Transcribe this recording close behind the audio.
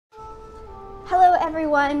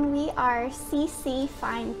everyone, we are CC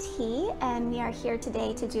Fine Tea and we are here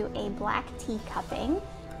today to do a black tea cupping.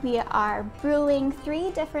 We are brewing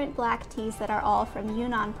 3 different black teas that are all from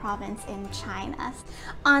Yunnan Province in China.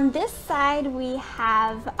 On this side we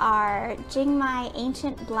have our Jing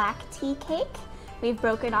ancient black tea cake. We've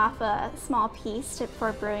broken off a small piece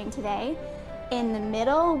for brewing today. In the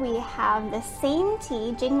middle we have the same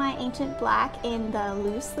tea, Jing ancient black, in the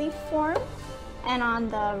loose leaf form. And on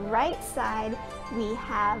the right side, we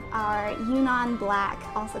have our Yunnan black,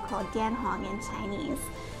 also called Tian in Chinese.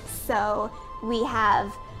 So we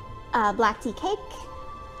have a black tea cake,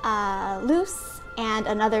 loose, and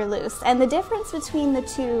another loose. And the difference between the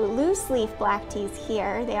 2 loose leaf black teas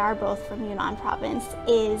here, they are both from Yunnan Province,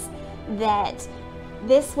 is that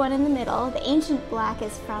this one in the middle, the ancient black,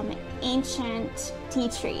 is from ancient tea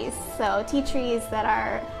trees. So tea trees that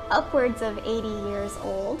are upwards of 80 years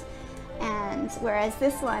old. And whereas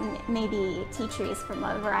this one may be tea trees from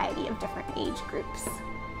a variety of different age groups.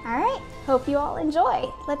 All right, hope you all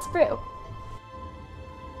enjoy. Let's brew.